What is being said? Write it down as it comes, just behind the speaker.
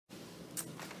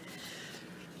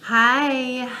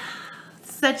Hi.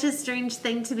 Such a strange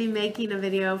thing to be making a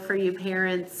video for you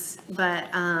parents, but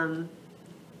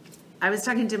I was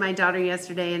talking to my daughter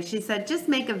yesterday and she said, just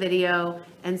make a video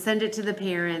and send it to the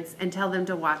parents and tell them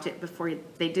to watch it before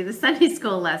they do the Sunday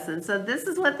school lesson. So this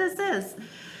is what this is.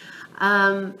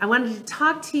 I wanted to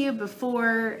talk to you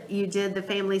before you did the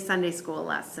family Sunday school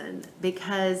lesson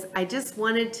because I just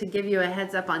wanted to give you a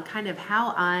heads up on kind of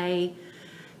how I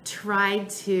tried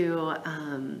to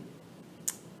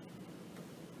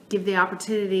give the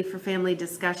opportunity for family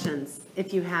discussions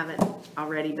if you haven't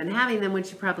already been having them, which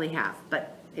you probably have.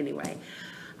 But anyway,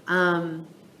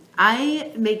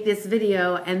 I make this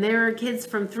video and there are kids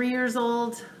from 3 years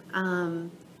old and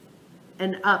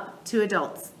up to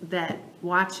adults that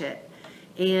watch it.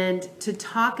 And to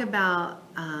talk about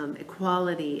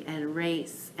equality and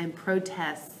race and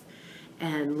protests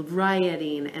and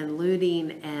rioting and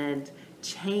looting and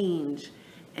change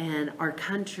and our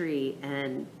country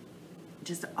and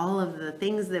just all of the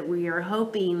things that we are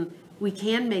hoping we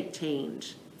can make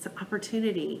change. It's an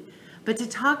opportunity. But to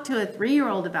talk to a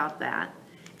 3-year-old about that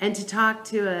and to talk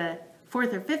to a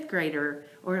 4th or 5th grader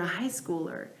or a high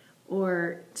schooler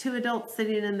or 2 adults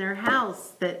sitting in their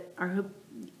house that are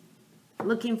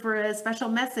looking for a special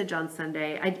message on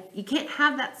Sunday, you can't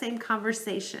have that same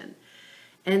conversation.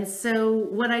 And so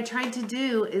what I tried to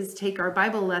do is take our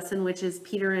Bible lesson, which is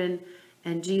Peter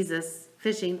and Jesus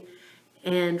fishing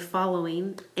and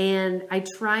following, and I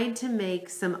tried to make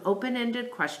some open-ended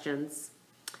questions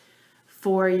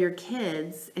for your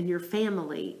kids and your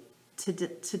family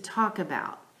to talk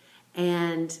about.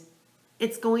 And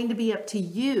it's going to be up to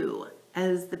you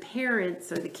as the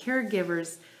parents or the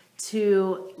caregivers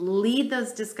to lead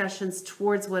those discussions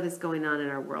towards what is going on in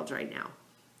our world right now.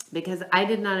 Because I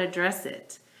did not address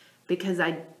it, because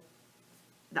I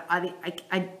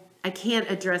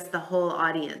can't address the whole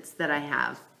audience that I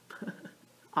have.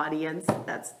 Audience,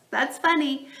 that's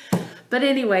funny. But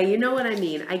anyway, you know what I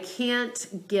mean. I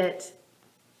can't get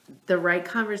the right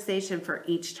conversation for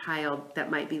each child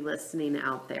that might be listening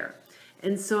out there.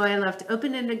 And so I left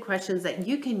open-ended questions that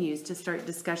you can use to start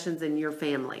discussions in your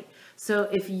family. So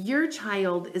if your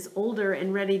child is older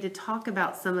and ready to talk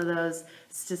about some of those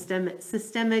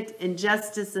systemic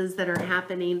injustices that are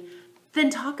happening, then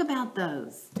talk about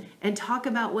those and talk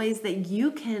about ways that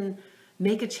you can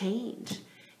make a change.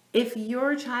 If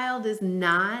your child if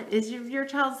your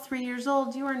child's 3 years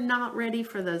old, you are not ready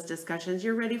for those discussions.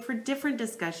 You're ready for different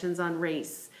discussions on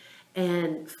race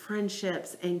and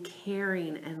friendships and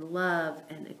caring and love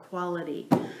and equality.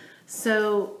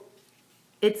 So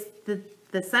it's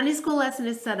the Sunday school lesson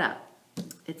is set up.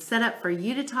 It's set up for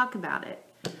you to talk about it.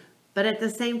 But at the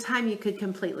same time, you could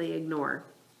completely ignore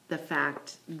the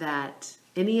fact that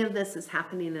any of this is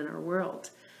happening in our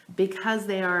world. Because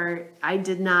I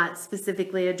did not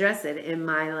specifically address it in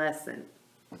my lesson.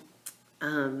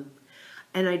 And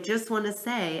I just want to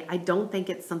say, I don't think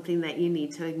it's something that you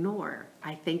need to ignore.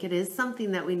 I think it is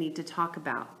something that we need to talk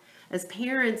about. As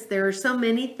parents, there are so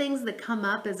many things that come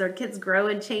up as our kids grow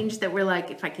and change that we're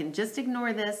like, if I can just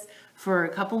ignore this for a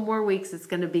couple more weeks, it's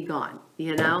going to be gone,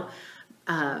 you know?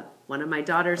 One of my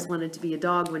daughters wanted to be a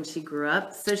dog when she grew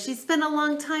up, so she spent a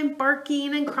long time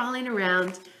barking and crawling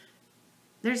around.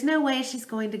 There's no way she's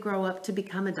going to grow up to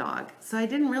become a dog. So I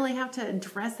didn't really have to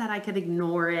address that. I could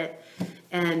ignore it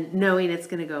and knowing it's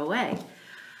going to go away.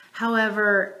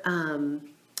 However,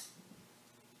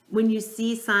 when you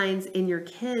see signs in your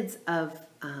kids of,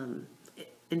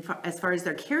 as far as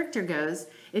their character goes,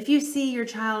 if you see your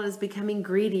child is becoming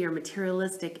greedy or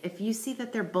materialistic, if you see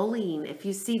that they're bullying, if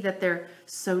you see that they're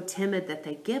so timid that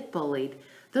they get bullied,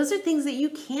 those are things that you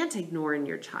can't ignore in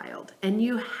your child, and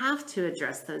you have to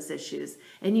address those issues,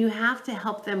 and you have to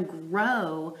help them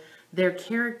grow their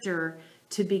character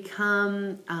to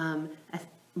become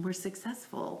more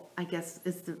successful, I guess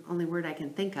is the only word I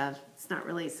can think of. It's not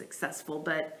really successful,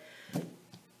 but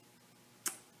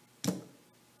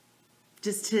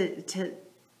just to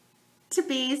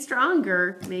be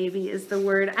stronger, maybe is the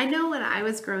word. I know when I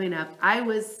was growing up, I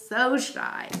was so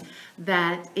shy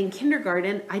that in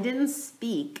kindergarten, I didn't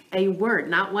speak a word,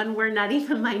 not one word, not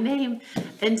even my name,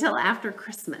 until after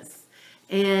Christmas.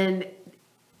 And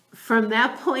from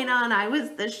that point on, I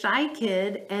was the shy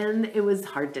kid, and it was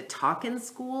hard to talk in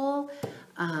school.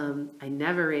 I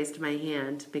never raised my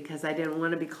hand because I didn't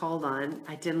want to be called on.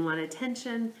 I didn't want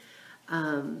attention.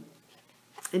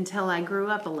 Until I grew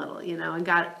up a little, you know, and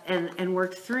got and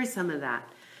worked through some of that.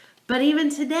 But even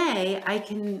today, I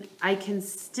can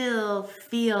still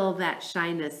feel that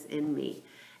shyness in me.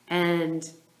 And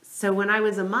So when I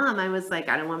was a mom, I was like,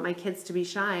 I don't want my kids to be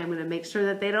shy. I'm going to make sure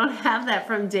that they don't have that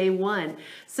from day one.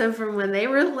 So from when they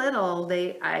were little,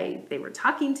 they were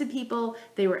talking to people,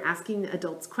 they were asking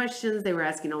adults questions, they were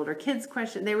asking older kids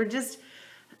questions. They were just,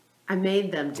 I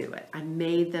made them do it. I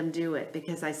made them do it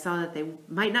because I saw that they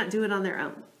might not do it on their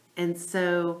own. And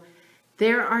so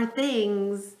there are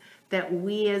things that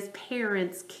we as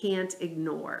parents can't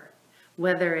ignore,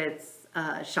 whether it's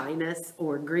shyness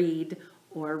or greed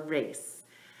or race,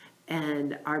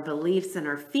 and our beliefs and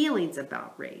our feelings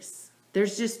about race.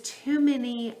 There's just too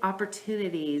many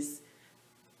opportunities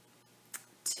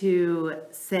to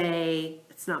say,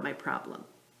 it's not my problem.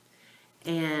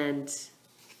 And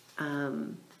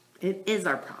it is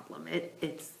our problem.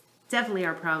 It's definitely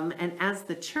our problem. And as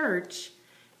the church,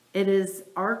 it is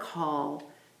our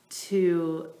call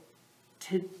to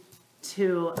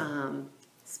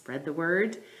spread the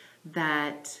word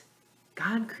that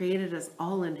God created us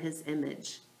all in his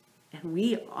image. And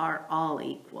we are all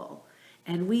equal,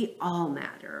 and we all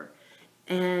matter.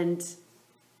 And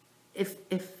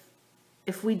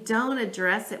if we don't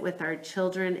address it with our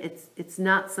children, it's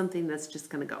not something that's just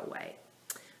going to go away.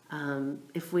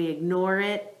 If we ignore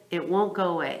it, it won't go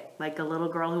away. Like a little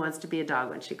girl who wants to be a dog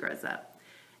when she grows up,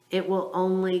 it will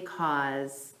only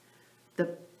cause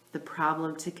the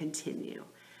problem to continue.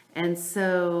 And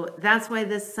so that's why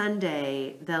this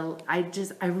Sunday,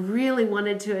 I really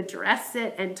wanted to address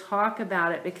it and talk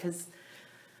about it because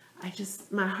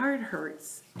my heart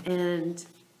hurts. And,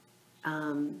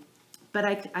 but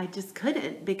I just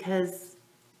couldn't because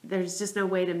there's just no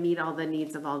way to meet all the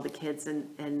needs of all the kids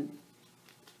and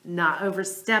not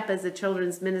overstep as a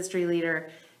children's ministry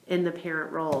leader in the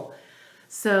parent role.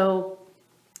 So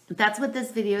that's what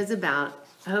this video is about.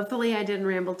 Hopefully I didn't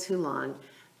ramble too long.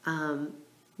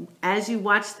 As you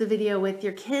watch the video with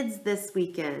your kids this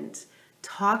weekend,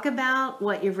 talk about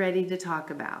what you're ready to talk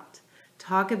about.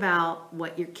 Talk about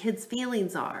what your kids'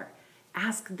 feelings are.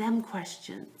 Ask them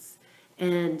questions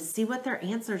and see what their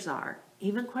answers are.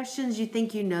 Even questions you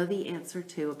think you know the answer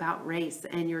to about race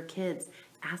and your kids,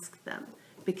 ask them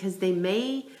because they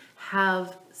may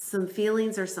have some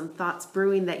feelings or some thoughts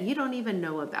brewing that you don't even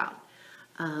know about.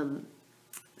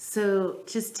 So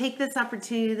just take this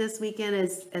opportunity this weekend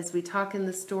as we talk in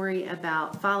the story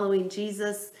about following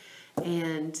Jesus,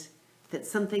 and that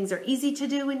some things are easy to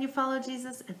do when you follow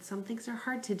Jesus and some things are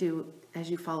hard to do as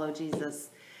you follow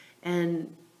Jesus.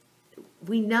 And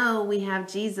we know we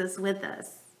have Jesus with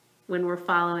us when we're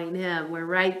following him. We're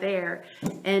right there,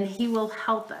 and he will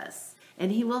help us,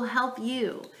 and he will help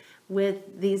you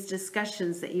with these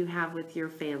discussions that you have with your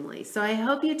family. So I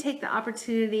hope you take the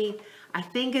opportunity. I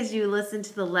think as you listen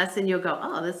to the lesson, you'll go,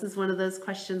 oh, this is one of those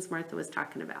questions Martha was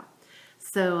talking about.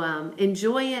 So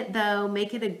enjoy it, though.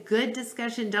 Make it a good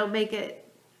discussion. Don't make it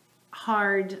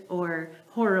hard or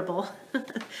horrible.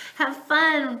 Have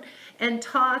fun and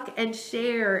talk and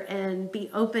share and be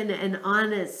open and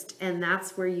honest, and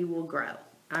that's where you will grow.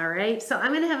 All right, so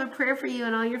I'm going to have a prayer for you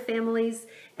and all your families,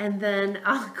 and then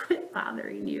I'll quit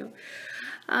bothering you.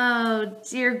 Oh,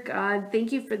 dear God,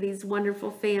 thank you for these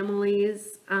wonderful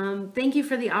families. Thank you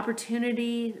for the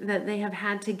opportunity that they have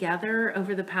had together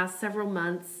over the past several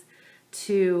months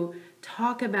to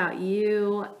talk about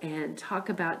you and talk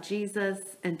about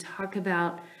Jesus and talk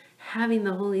about having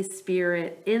the Holy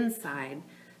Spirit inside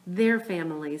their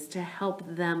families to help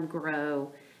them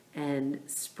grow and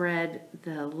spread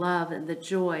the love and the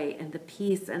joy and the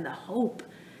peace and the hope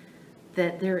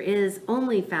that there is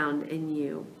only found in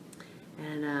you.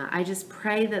 And I just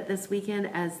pray that this weekend,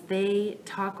 as they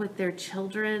talk with their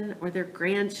children or their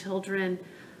grandchildren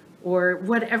or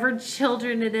whatever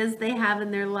children it is they have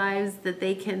in their lives, that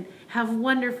they can have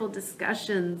wonderful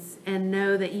discussions and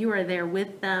know that you are there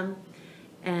with them.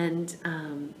 And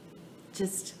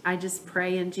I just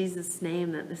pray in Jesus'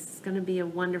 name that this is going to be a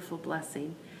wonderful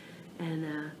blessing.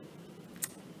 And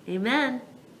amen.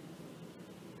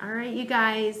 All right, you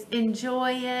guys,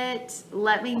 enjoy it.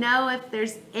 Let me know if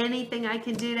there's anything I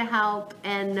can do to help,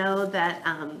 and know that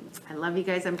I love you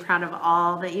guys. I'm proud of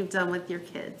all that you've done with your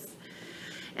kids.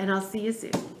 And I'll see you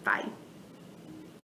soon. Bye.